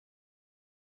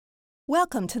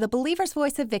Welcome to the Believer's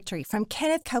Voice of Victory from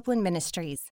Kenneth Copeland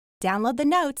Ministries. Download the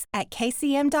notes at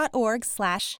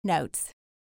kcm.org/notes.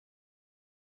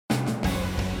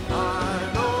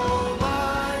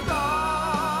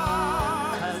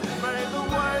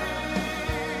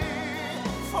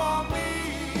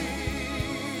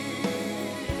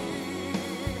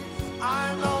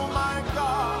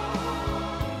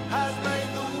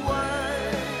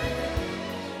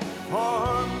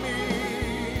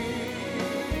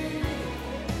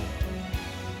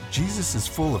 Jesus is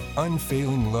full of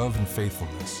unfailing love and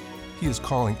faithfulness. He is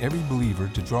calling every believer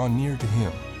to draw near to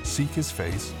Him, seek His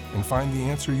face, and find the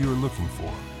answer you are looking for.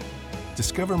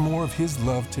 Discover more of His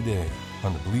love today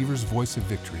on the Believer's Voice of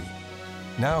Victory.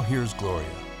 Now here's Gloria.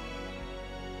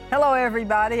 Hello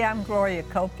everybody, I'm Gloria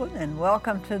Copeland and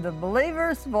welcome to the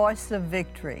Believer's Voice of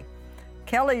Victory.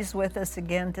 Kellie's with us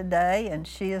again today and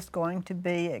she is going to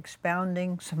be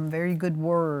expounding some very good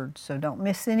words, so don't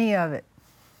miss any of it.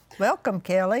 Welcome,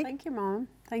 Kellie. Thank you, Mom.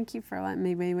 Thank you for letting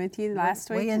me be with you last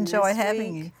week. We enjoy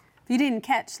having you. If you didn't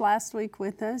catch last week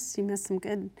with us, you missed some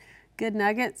good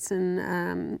nuggets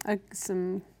and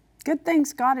some good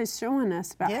things God is showing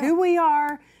us about who we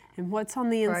are and what's on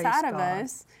the inside of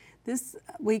us. This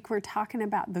week we're talking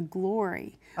about the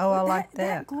glory. Oh, I like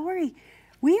that. That glory.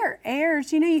 We are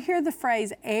heirs. You know, you hear the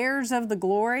phrase heirs of the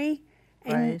glory,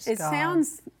 and Praise God.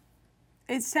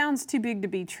 It sounds too big to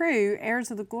be true. Heirs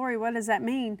of the glory, what does that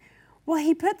mean? Well,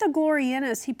 He put the glory in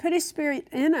us. He put His Spirit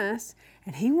in us,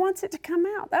 and He wants it to come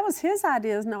out. That was His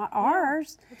idea, not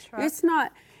ours. That's right.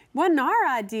 Wasn't our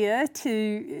idea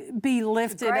to be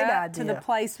lifted up to the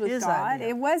place with His God. idea.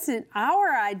 It wasn't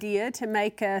our idea to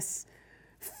make us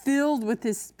filled with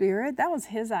His Spirit. That was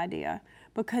His idea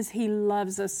because He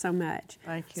loves us so much.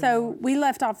 Thank you, So Lord. we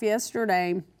left off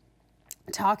yesterday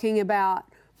talking about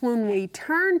when we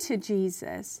turn to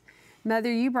Jesus.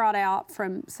 Mother, you brought out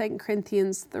from 2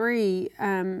 Corinthians 3,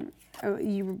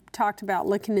 you talked about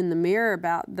looking in the mirror,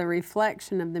 about the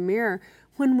reflection of the mirror.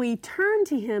 When we turn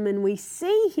to Him and we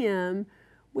see Him,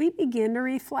 we begin to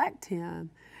reflect Him.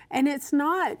 And it's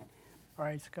not...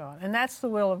 Praise God. And that's the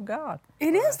will of God.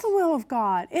 It is the will of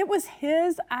God. It was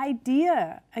His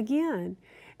idea, again.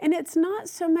 And it's not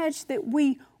so much that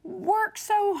we work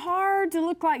so hard to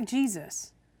look like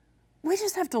Jesus. We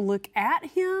just have to look at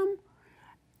Him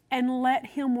and let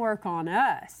Him work on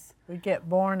us. We get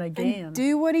born again. And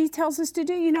do what He tells us to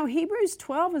do. You know, Hebrews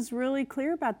 12 is really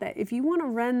clear about that. If you want to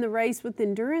run the race with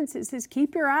endurance, it says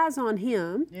keep your eyes on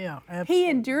Him. Yeah, absolutely. He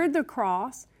endured the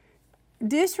cross,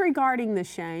 disregarding the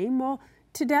shame. Well,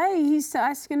 today He's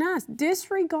asking us,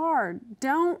 disregard.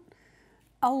 Don't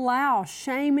allow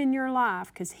shame in your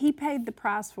life because He paid the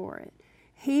price for it.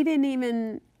 He didn't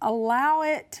even allow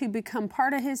it to become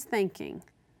part of His thinking.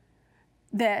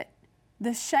 That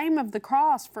the shame of the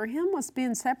cross for Him was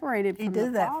being separated from the Father. He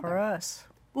did that for us.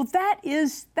 Well, that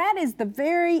is the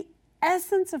very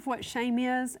essence of what shame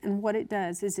is and what it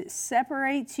does, is it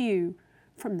separates you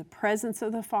from the presence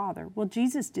of the Father. Well,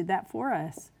 Jesus did that for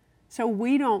us. So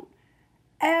we don't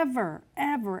ever,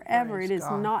 Praise it is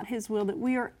God. not His will that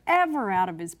we are ever out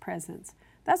of His presence.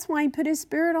 That's why He put His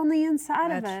Spirit on the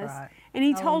inside of That's us. right. And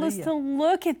He told us Hallelujah. to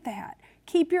look at that.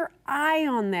 Keep your eye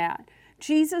on that.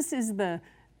 Jesus is the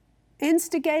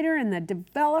instigator and the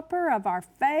developer of our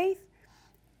faith.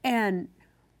 And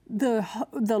the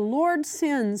Lord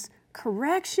sends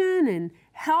correction and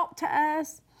help to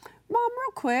us. Mom,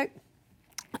 real quick,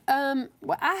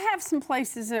 I have some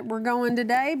places that we're going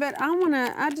today, but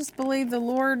I just believe the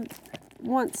Lord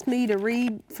wants me to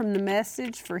read from the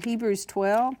Message for Hebrews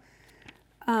 12.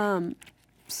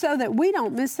 So that we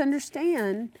don't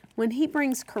misunderstand when He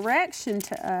brings correction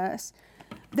to us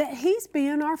that He's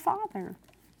being our Father.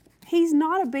 He's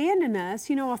not abandoning us.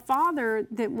 You know, a father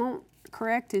that won't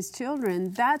correct his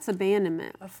children, that's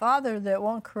abandonment. A father that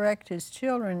won't correct his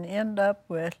children end up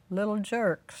with little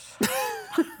jerks.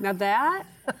 Now that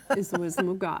is the wisdom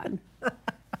of God.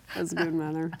 That's good,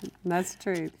 Mother. That's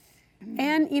true.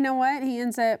 And you know what? He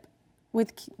ends up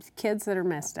with kids that are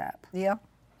messed up. Yeah.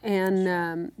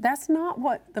 And that's not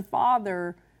what the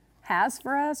Father has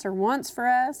for us or wants for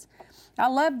us. I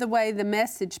love the way the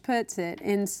Message puts it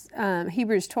in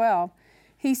Hebrews 12.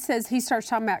 He starts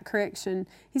talking about correction.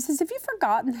 He says, have you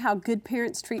forgotten how good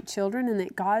parents treat children and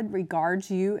that God regards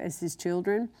you as His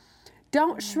children?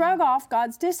 Don't shrug off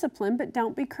God's discipline, but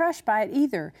don't be crushed by it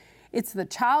either. It's the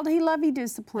child He loves, He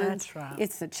disciplines. That's right.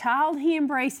 It's the child He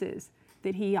embraces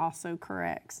that He also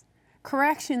corrects.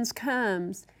 Corrections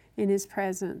comes in His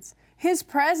presence. His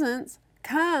presence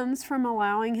comes from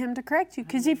allowing Him to correct you.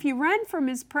 Because if you run from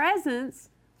His presence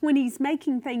when He's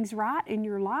making things right in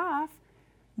your life,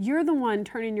 you're the one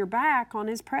turning your back on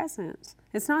His presence.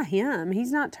 It's not Him.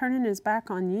 He's not turning His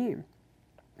back on you.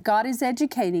 God is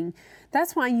educating.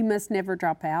 That's why you must never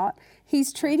drop out.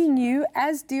 He's treating you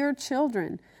as dear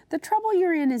children. The trouble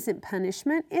you're in isn't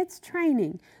punishment, it's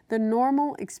training, the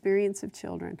normal experience of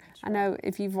children. I know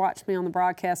if you've watched me on the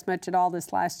broadcast much at all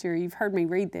this last year, you've heard me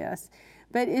read this,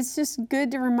 but it's just good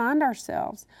to remind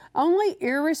ourselves. Only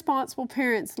irresponsible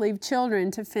parents leave children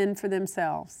to fend for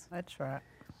themselves. That's right.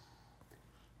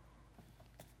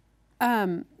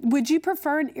 Would you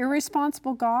prefer an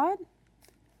irresponsible God?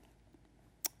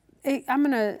 I'm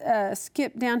going to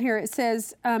skip down here. It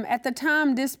says, at the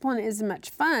time, discipline isn't much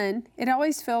fun. It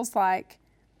always feels like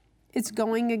it's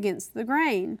going against the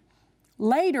grain.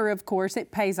 Later, of course,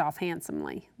 it pays off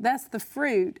handsomely. That's the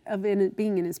fruit of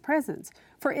being in His presence.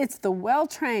 For it's the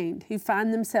well-trained who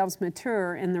find themselves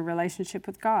mature in their relationship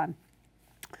with God.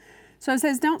 So it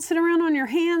says, don't sit around on your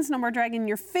hands, no more dragging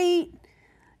your feet.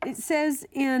 It says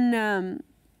in,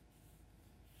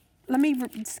 let me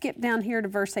skip down here to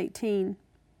verse 18.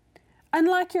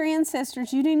 Unlike your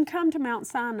ancestors, you didn't come to Mount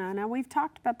Sinai. Now, we've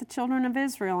talked about the children of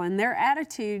Israel, and their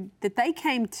attitude that they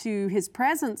came to His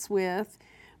presence with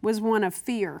was one of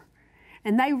fear.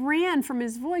 And they ran from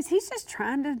His voice. He's just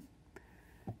trying to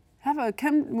have a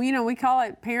we call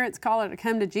it, parents call it a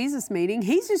come to Jesus meeting.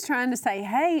 He's just trying to say,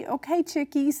 hey, okay,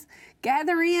 chickies,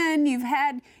 gather in.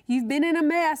 You've been in a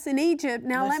mess in Egypt.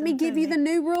 Now let me give you the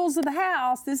new rules of the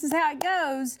house. This is how it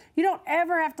goes. You don't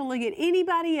ever have to look at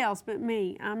anybody else but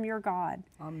me. I'm your God.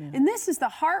 Amen. And this is the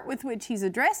heart with which He's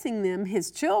addressing them,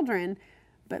 His children.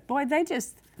 But boy, they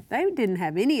didn't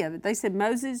have any of it. They said,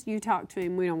 Moses, you talk to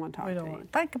him. We don't want to talk to him.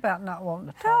 Think about not wanting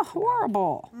to talk. How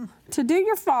horrible to do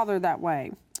your father that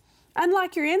way.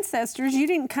 Unlike your ancestors, you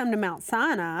didn't come to Mount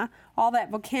Sinai, all that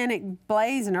volcanic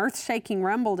blaze and earth-shaking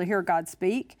rumble to hear God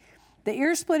speak. The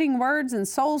ear-splitting words and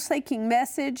soul-shaking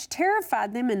message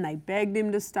terrified them, and they begged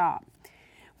Him to stop.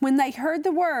 When they heard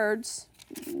the words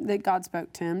that God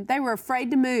spoke to him, they were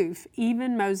afraid to move.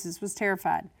 Even Moses was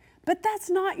terrified. But that's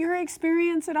not your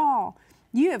experience at all.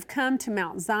 You have come to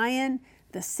Mount Zion,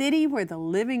 the city where the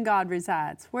living God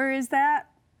resides. Where is that?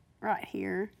 Right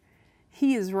here.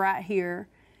 He is right here.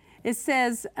 It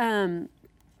says,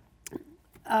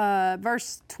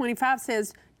 verse 25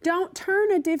 says, don't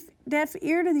turn a deaf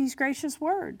ear to these gracious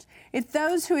words. If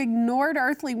those who ignored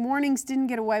earthly warnings didn't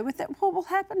get away with it, what will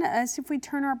happen to us if we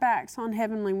turn our backs on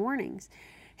heavenly warnings?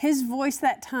 His voice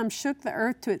that time shook the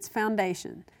earth to its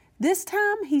foundation. This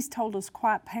time, He's told us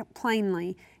quite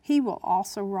plainly, He will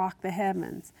also rock the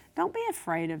heavens. Don't be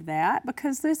afraid of that,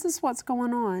 because this is what's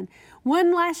going on.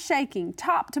 One last shaking,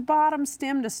 top to bottom,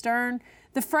 stem to stern.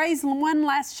 The phrase one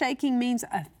last shaking means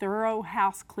a thorough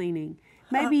house cleaning.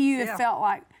 Maybe you have felt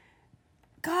like,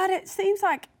 God, it seems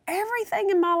like everything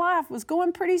in my life was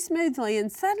going pretty smoothly,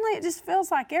 and suddenly it just feels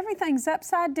like everything's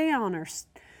upside down, or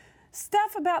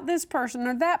stuff about this person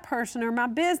or that person or my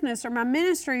business or my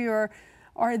ministry or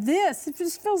this. It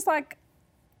just feels like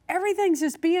everything's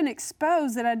just being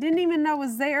exposed that I didn't even know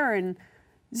was there, and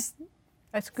just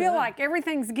feel like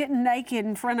everything's getting naked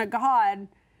in front of God.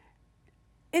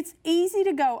 It's easy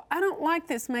to go, I don't like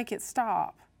this, make it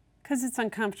stop, because it's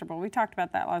uncomfortable. We talked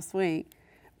about that last week.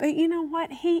 But you know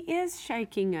what? He is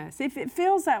shaking us. If it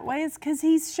feels that way, it's because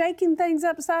He's shaking things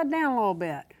upside down a little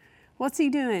bit. What's He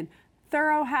doing?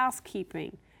 Thorough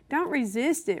housekeeping. Don't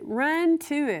resist it. Run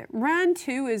to it. Run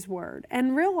to His Word.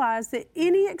 And realize that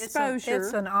any exposure...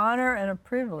 It's an honor and a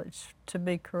privilege to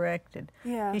be corrected.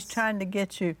 Yes. He's trying to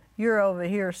get you, you're over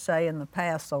here saying the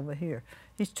past over here.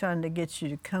 He's trying to get you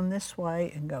to come this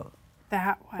way and go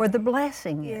that way, where the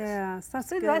blessing is. Yes,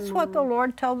 that's what the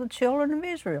Lord told the children of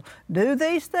Israel. Do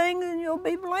these things and you'll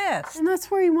be blessed. And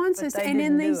that's where He wants But us. they And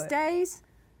in didn't do these it. days,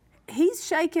 He's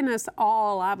shaking us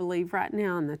all, I believe, right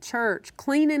now in the church,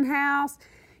 cleaning house,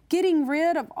 getting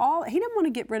rid of all. He didn't want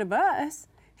to get rid of us.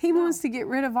 He wants to get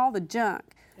rid of all the junk.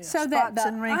 Yeah, so that spots the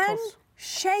and wrinkles.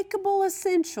 unshakable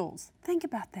essentials, think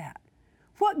about that.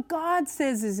 What God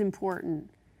says is important.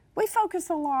 We focus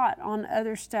a lot on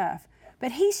other stuff,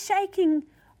 but He's shaking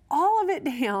all of it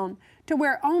down to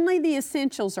where only the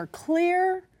essentials are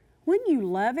clear. Wouldn't you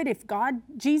love it if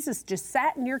Jesus just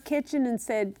sat in your kitchen and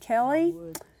said, Kellie,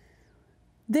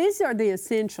 these are the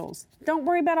essentials. Don't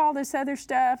worry about all this other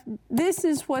stuff. This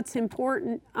is what's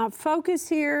important. Focus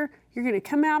here. You're going to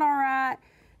come out all right.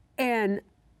 And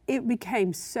it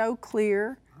became so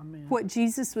clear what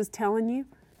Jesus was telling you.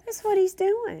 That's what He's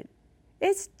doing.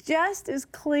 It's just as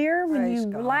clear when Praise you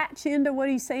God. latch into what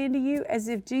He's saying to you as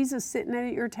if Jesus is sitting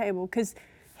at your table, because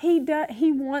He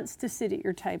wants to sit at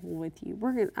your table with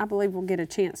you. I believe we'll get a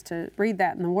chance to read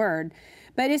that in the Word.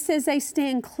 But it says they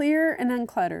stand clear and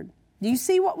uncluttered. Do you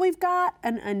see what we've got?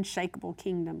 An unshakable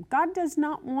kingdom. God does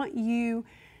not want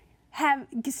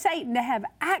Satan to have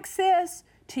access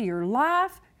to your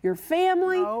life, your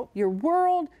family, your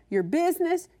world, your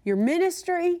business, your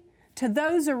ministry, to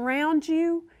those around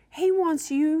you. He wants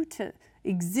you to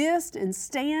exist and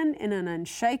stand in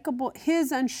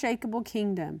His unshakable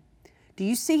kingdom. Do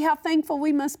you see how thankful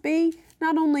we must be?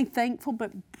 Not only thankful,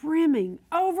 but brimming,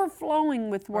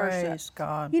 overflowing with worship. Praise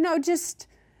God. You know, just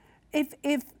if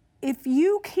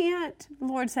you can't, the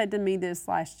Lord said to me this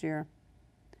last year,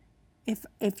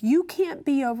 if you can't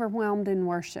be overwhelmed in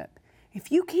worship,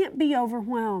 if you can't be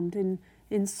overwhelmed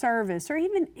in service, or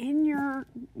even in your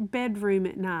bedroom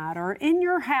at night, or in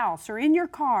your house, or in your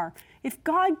car, if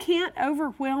God can't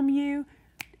overwhelm you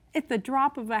at the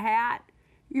drop of a hat,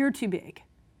 you're too big.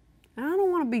 And I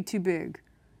don't want to be too big.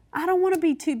 I don't want to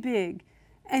be too big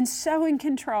and so in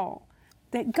control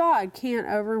that God can't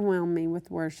overwhelm me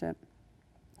with worship.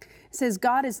 It says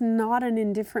God is not an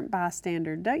indifferent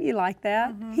bystander. Don't you like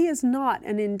that? Mm-hmm. He is not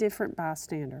an indifferent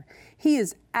bystander. He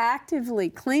is actively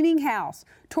cleaning house,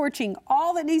 torching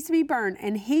all that needs to be burned,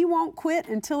 and He won't quit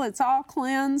until it's all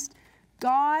cleansed.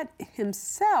 God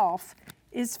Himself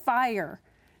is fire.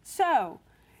 So,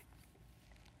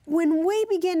 when we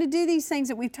begin to do these things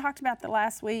that we've talked about the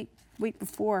last week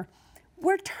before,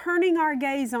 we're turning our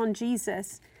gaze on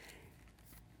Jesus.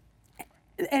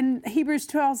 And Hebrews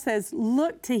 12 says,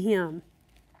 look to Him,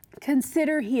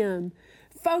 consider Him,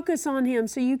 focus on Him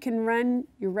so you can run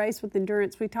your race with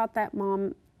endurance. We taught that,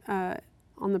 Mom, on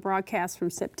the broadcast from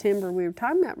September. We were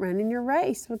talking about running your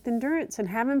race with endurance and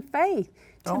having faith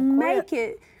to make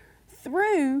it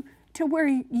through to where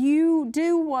you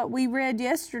do what we read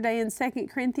yesterday in 2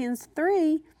 Corinthians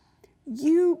 3.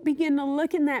 You begin to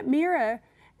look in that mirror,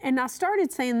 and I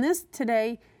started saying this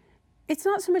today, it's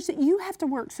not so much that you have to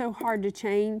work so hard to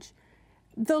change.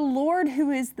 The Lord, who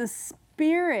is the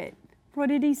Spirit, what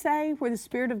did He say? Where the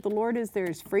Spirit of the Lord is, there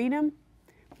is freedom.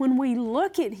 When we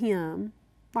look at Him,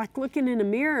 like looking in a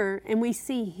mirror, and we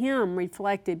see Him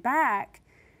reflected back,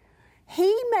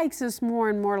 He makes us more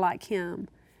and more like Him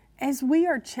as we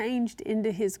are changed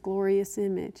into His glorious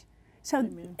image. So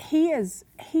Amen. He is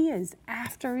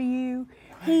after you.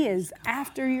 He is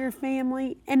after your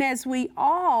family. And as we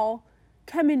all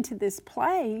come into this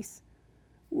place,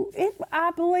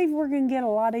 I believe we're going to get a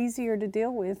lot easier to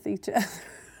deal with each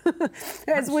other.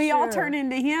 As we all turn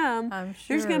into Him,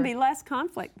 there's going to be less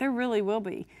conflict. There really will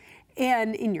be.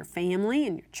 And in your family,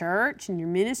 in your church, in your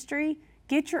ministry,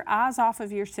 get your eyes off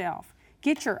of yourself.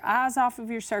 Get your eyes off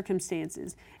of your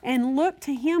circumstances and look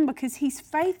to Him, because He's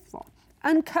faithful.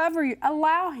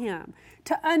 Allow Him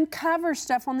to uncover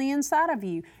stuff on the inside of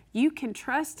you. You can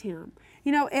trust Him.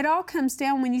 You know, it all comes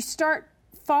down when you start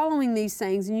following these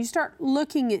things and you start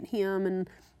looking at Him and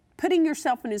putting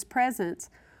yourself in His presence.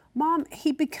 Mom,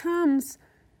 He becomes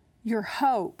your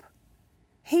hope.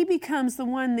 He becomes the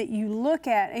one that you look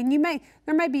at, and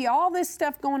there may be all this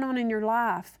stuff going on in your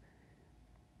life,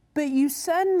 but you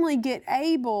suddenly get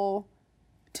able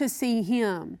to see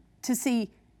Him, to see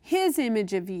His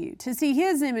image of you, to see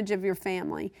His image of your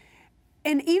family.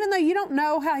 And even though you don't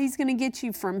know how He's going to get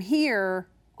you from here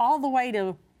all the way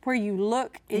to where you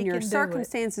look and your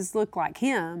circumstances look like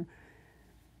Him,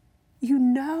 you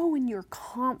know, and you're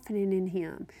confident in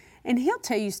Him. And He'll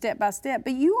tell you step by step,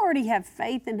 but you already have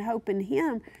faith and hope in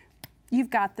Him. You've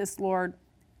got this, Lord.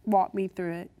 Walk me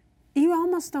through it. You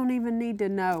almost don't even need to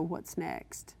know what's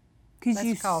next, because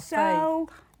you so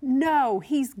know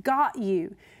He's got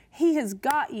you. He has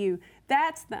got you.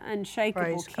 That's the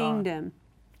unshakable kingdom.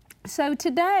 So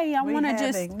today I want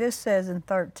to this says in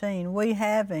 13, we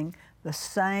having the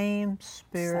same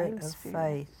spirit of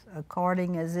faith,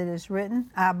 according as it is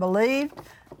written, I believed,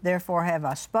 therefore have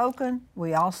I spoken.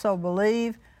 We also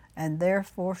believe, and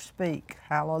therefore speak.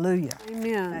 Hallelujah.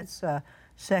 Amen. That's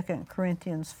 2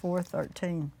 Corinthians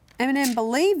 4:13. And in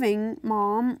believing,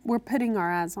 Mom, we're putting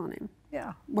our eyes on Him.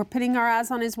 Yeah. We're putting our eyes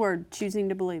on His Word, choosing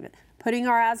to believe it. Putting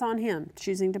our eyes on Him,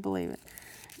 choosing to believe it.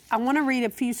 I want to read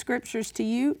a few scriptures to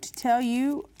you to tell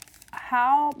you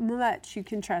how much you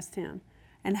can trust Him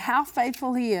and how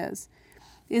faithful He is.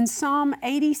 In Psalm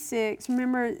 86,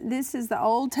 remember, this is the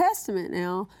Old Testament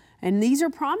now, and these are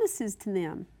promises to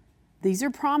them. These are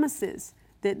promises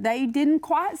that they didn't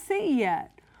quite see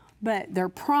yet, but they're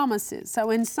promises.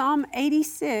 So in Psalm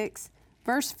 86,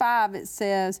 verse 5, it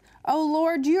says, "O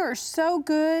Lord, you are so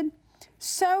good,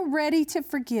 so ready to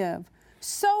forgive,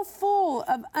 so full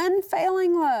of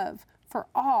unfailing love for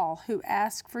all who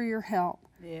ask for your help."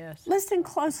 Yes. Listen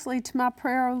closely to my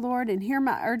prayer, O Lord, and hear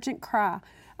my urgent cry.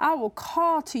 I will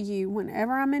call to you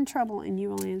whenever I'm in trouble, and you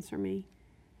will answer me.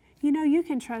 You know, you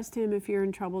can trust Him if you're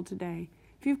in trouble today.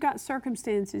 if you've got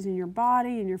circumstances in your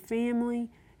body, in your family,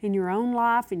 in your own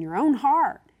life, in your own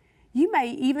heart, you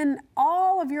may even,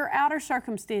 all of your outer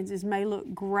circumstances may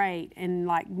look great and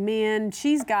like, man,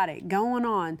 she's got it going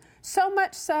on. So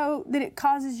much so that it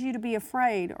causes you to be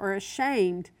afraid or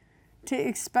ashamed to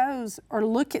expose or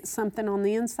look at something on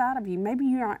the inside of you. Maybe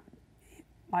you aren't,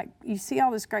 like, you see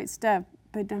all this great stuff,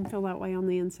 but it doesn't feel that way on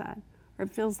the inside. Or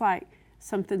it feels like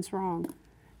something's wrong.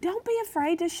 Don't be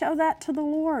afraid to show that to the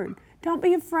Lord. Don't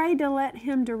be afraid to let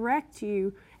Him direct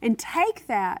you and take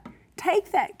that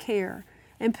care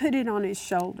and put it on His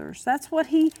shoulders. That's what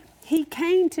He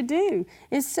came to do.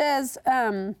 It says,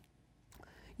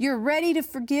 you're ready to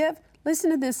forgive. Listen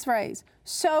to this phrase,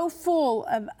 so full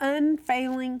of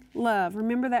unfailing love.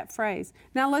 Remember that phrase.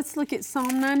 Now let's look at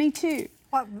Psalm 92.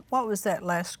 What was that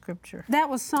last scripture? That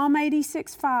was Psalm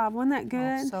 86:5. Wasn't that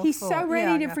good? Oh, He's full. so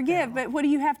ready Yeah, to forgive, but what do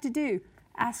you have to do?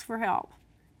 Ask for help.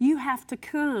 You have to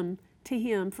come to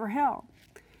Him for help.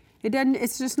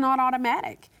 It's just not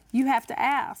automatic. You have to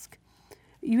ask.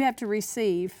 You have to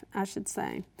receive, I should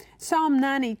say. Psalm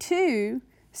 92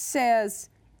 says,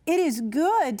 it is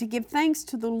good to give thanks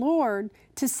to the Lord,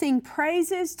 to sing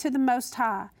praises to the Most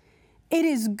High. It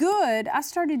is good. I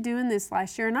started doing this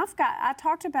last year, and I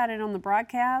talked about it on the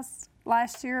broadcast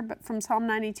last year, but from Psalm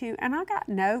 92, and I got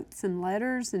notes and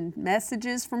letters and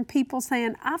messages from people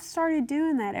saying, I've started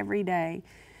doing that every day.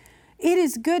 It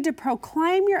is good to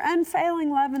proclaim your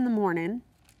unfailing love in the morning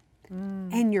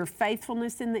and your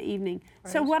faithfulness in the evening.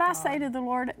 So what I say to the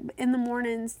Lord in the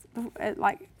mornings,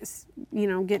 like,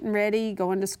 getting ready,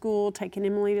 going to school, taking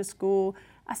Emily to school,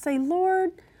 I say,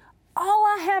 Lord, all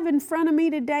I have in front of me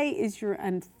today is your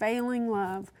unfailing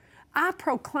love. I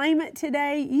proclaim it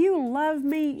today. You love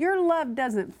me. Your love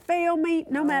doesn't fail me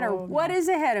no matter what is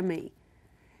ahead of me.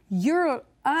 Your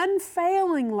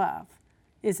unfailing love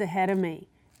is ahead of me.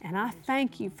 And I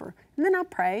thank you and then I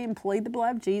pray and plead the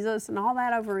blood of Jesus and all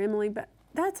that over Emily. But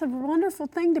that's a wonderful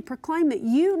thing to proclaim, that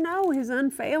you know His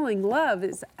unfailing love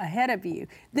is ahead of you.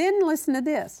 Then listen to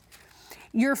this.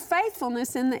 Your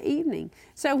faithfulness in the evening.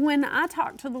 So when I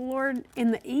talk to the Lord in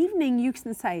the evening, you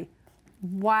can say,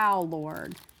 wow,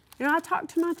 Lord. I talk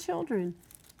to my children.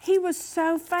 He was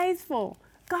so faithful.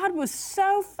 God was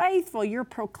so faithful. You're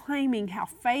proclaiming how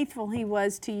faithful He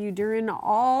was to you during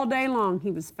all day long. He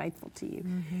was faithful to you.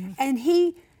 Mm-hmm. And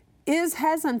He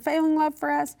has unfailing love for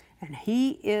us, and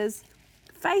He is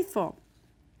faithful.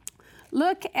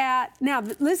 Now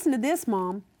listen to this,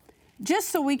 Mom, just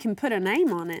so we can put a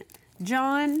name on it.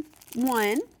 John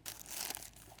 1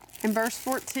 and verse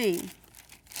 14.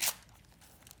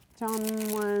 John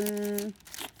 1,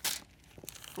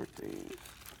 14.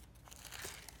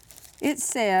 It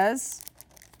says,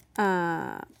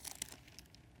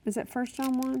 is it 1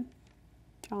 John 1?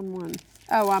 John 1.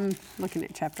 Oh, I'm looking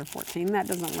at chapter 14. That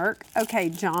doesn't work. Okay,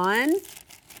 John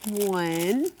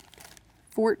 1,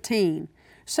 14.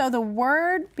 So the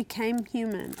Word became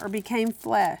human, or became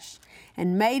flesh,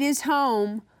 and made His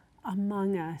home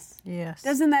among us. Yes.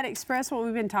 Doesn't that express what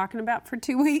we've been talking about for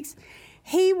 2 weeks?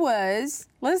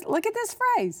 Look at this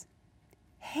phrase.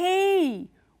 He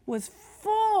was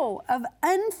full of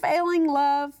unfailing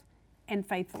love and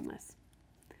faithfulness.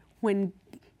 When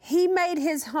He made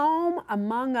His home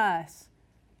among us,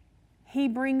 He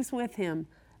brings with Him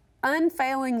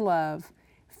unfailing love,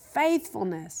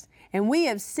 faithfulness, and we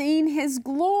have seen His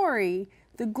glory,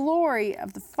 the glory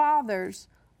of the Father's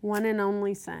one and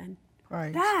only Son.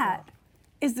 Praise That God.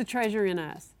 is the treasure in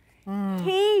us.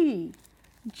 He,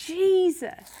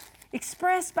 Jesus,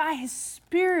 expressed by His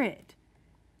Spirit,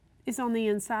 is on the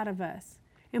inside of us.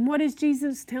 And what is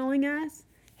Jesus telling us?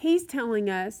 He's telling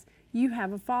us, you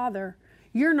have a Father.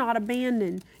 You're not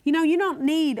abandoned. You don't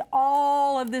need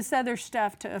all of this other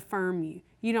stuff to affirm you.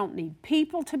 You don't need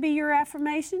people to be your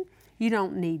affirmation. You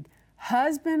don't need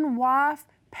husband, wife,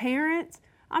 parents.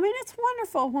 I mean, it's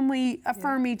wonderful when we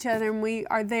affirm each other and we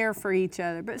are there for each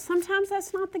other, but sometimes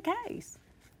that's not the case.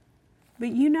 But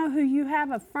you know who you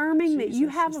have affirming that you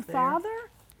have a Father?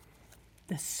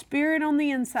 The Spirit on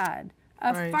the inside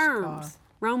affirms.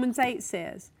 Romans 8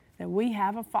 says that we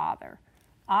have a Father,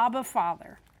 Abba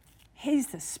Father. He's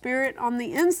the Spirit on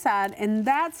the inside, and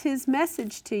that's His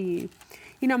message to you.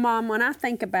 Mom, when I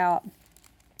think about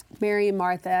Mary and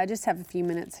Martha, I just have a few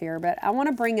minutes here, but I want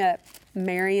to bring up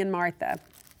Mary and Martha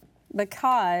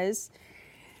because,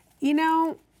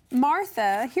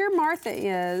 Martha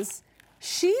is,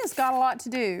 she has got a lot to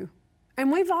do,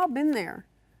 and we've all been there.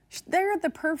 They're the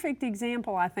perfect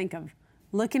example, I think, of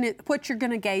looking at what you're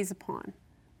going to gaze upon,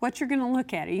 what you're going to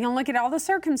look at. Are you going to look at all the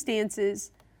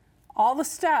circumstances, all the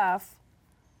stuff?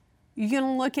 You're going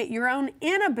to look at your own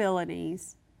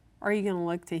inabilities, or are you going to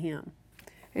look to Him?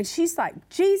 And she's like,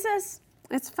 Jesus,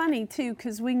 it's funny too,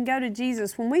 because we can go to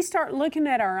Jesus. When we start looking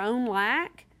at our own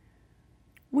lack,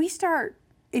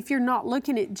 if you're not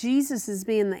looking at Jesus as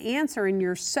being the answer and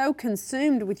you're so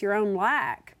consumed with your own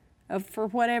lack for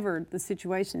whatever the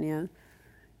situation is,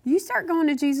 you start going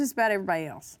to Jesus about everybody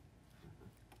else.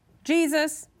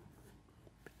 Jesus,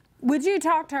 would you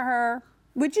talk to her?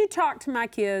 Would you talk to my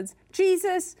kids?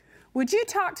 Jesus, would you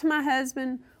talk to my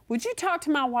husband? Would you talk to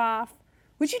my wife?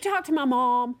 Would you talk to my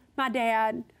mom, my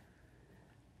dad?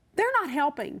 They're not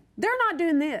helping. They're not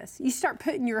doing this. You start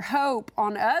putting your hope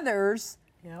on others,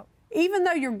 even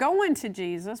though you're going to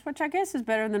Jesus, which I guess is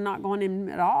better than not going in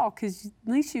at all, because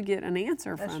at least you get an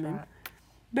answer from him.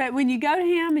 But when you go to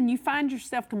him and you find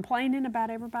yourself complaining about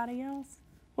everybody else,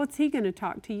 what's he going to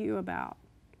talk to you about?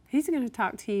 He's going to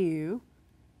talk to you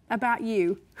about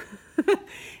you.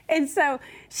 And so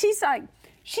she's like,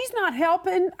 she's not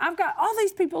helping. I've got all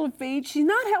these people to feed. She's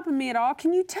not helping me at all.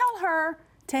 Can you tell her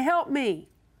to help me?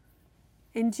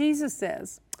 And Jesus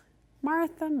says,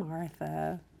 Martha,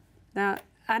 Martha. Now,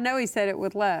 I know he said it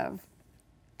with love.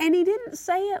 And he didn't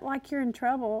say it like you're in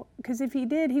trouble, because if he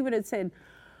did, he would have said,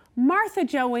 Martha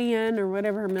Joanne, or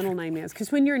whatever her middle name is.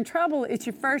 Because when you're in trouble, it's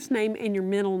your first name and your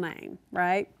middle name,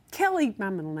 right? Kellie, my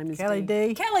middle name is Kellie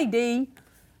D. Kellie D.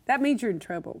 That means you're in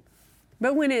trouble.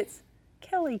 But when it's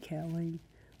Kellie, Kellie,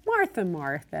 Martha,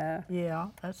 Martha. Yeah,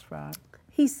 that's right.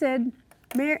 He said,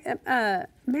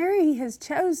 Mary has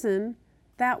chosen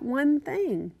that one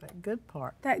thing. That good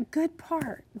part. That good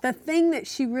part. The thing that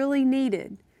she really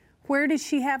needed. Where did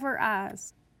she have her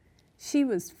eyes? She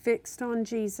was fixed on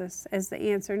Jesus as the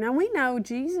answer. Now we know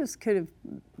Jesus could have,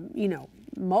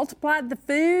 multiplied the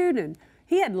food, and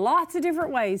he had lots of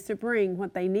different ways to bring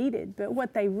what they needed. But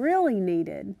what they really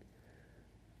needed,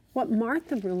 what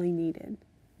Martha really needed,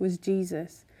 was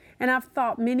Jesus. And I've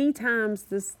thought many times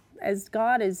this, as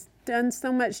God has done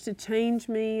so much to change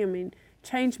me,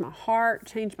 change my heart,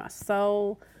 change my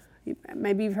soul.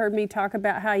 Maybe you've heard me talk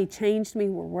about how he changed me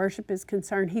where worship is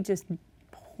concerned. He just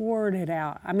poured it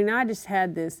out. I just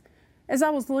had this, as I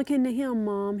was looking to him,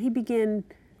 Mom, he began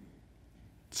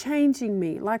changing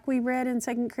me, like we read in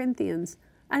 2 Corinthians.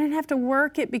 I didn't have to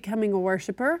work at becoming a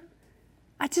worshiper.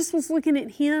 I just was looking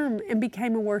at him and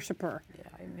became a worshiper.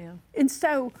 Yeah, amen. And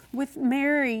so with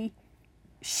Mary,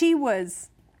 she was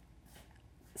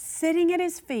sitting at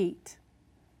his feet.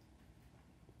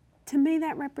 To me,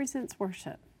 that represents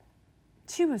worship.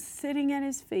 She was sitting at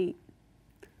his feet,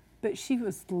 but she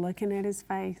was looking at his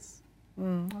face.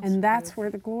 And that's where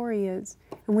the glory is.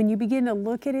 And when you begin to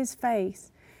look at his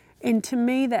face, and to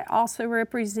me, that also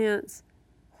represents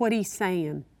what he's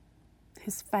saying,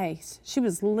 his face. She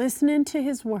was listening to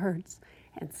his words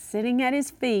and sitting at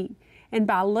his feet. And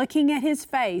by looking at his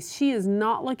face, she is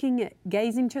not looking at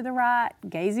gazing to the right,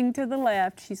 gazing to the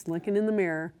left. She's looking in the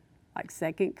mirror, like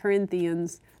 2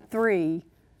 Corinthians 3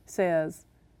 says,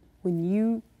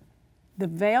 the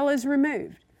veil is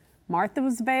removed. Martha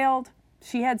was veiled.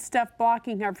 She had stuff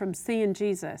blocking her from seeing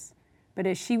Jesus. But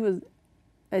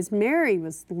as Mary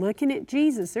was looking at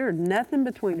Jesus, there was nothing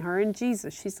between her and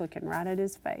Jesus. She's looking right at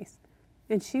his face.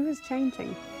 And she was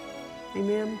changing.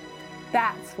 Amen.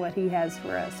 That's what he has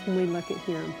for us when we look at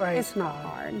him. Praise it's not God.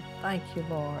 hard. Thank you,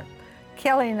 Lord.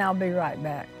 Kellie and I'll be right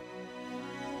back.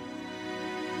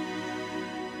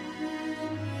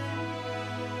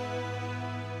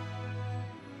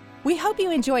 We hope you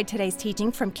enjoyed today's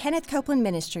teaching from Kenneth Copeland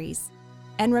Ministries.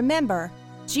 And remember,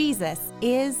 Jesus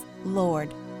is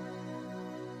Lord.